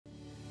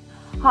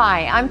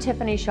Hi, I'm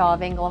Tiffany Shaw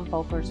of England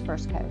Folker's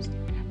First Coast.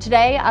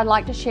 Today, I'd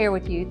like to share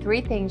with you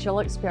 3 things you'll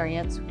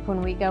experience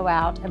when we go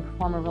out and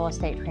perform a real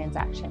estate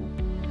transaction.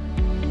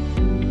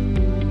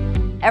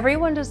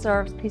 Everyone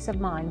deserves peace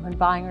of mind when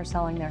buying or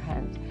selling their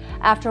homes.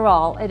 After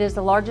all, it is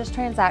the largest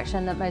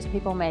transaction that most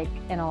people make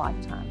in a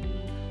lifetime.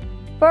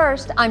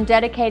 First, I'm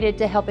dedicated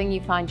to helping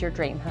you find your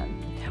dream home.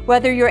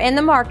 Whether you're in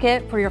the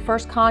market for your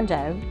first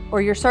condo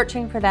or you're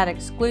searching for that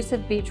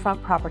exclusive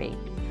beachfront property,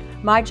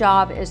 my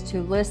job is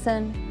to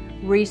listen,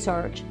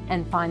 research,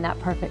 and find that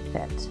perfect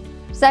fit.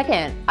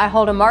 Second, I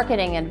hold a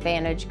marketing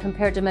advantage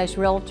compared to most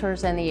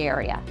realtors in the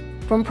area.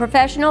 From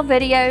professional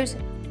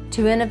videos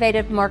to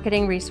innovative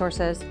marketing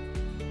resources,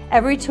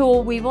 every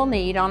tool we will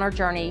need on our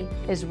journey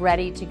is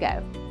ready to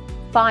go.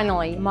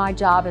 Finally, my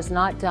job is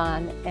not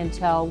done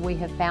until we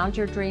have found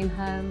your dream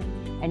home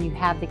and you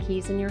have the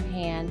keys in your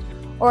hand,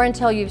 or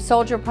until you've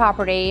sold your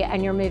property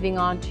and you're moving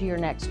on to your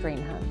next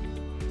dream home.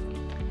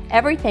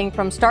 Everything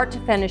from start to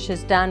finish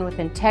is done with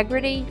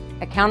integrity,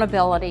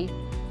 accountability,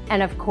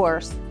 and of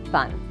course,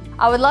 fun.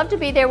 I would love to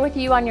be there with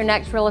you on your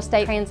next real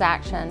estate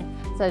transaction,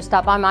 so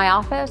stop by my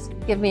office,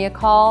 give me a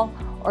call,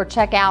 or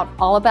check out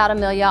All About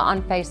Amelia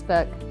on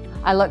Facebook.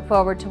 I look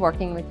forward to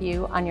working with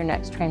you on your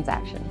next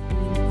transaction.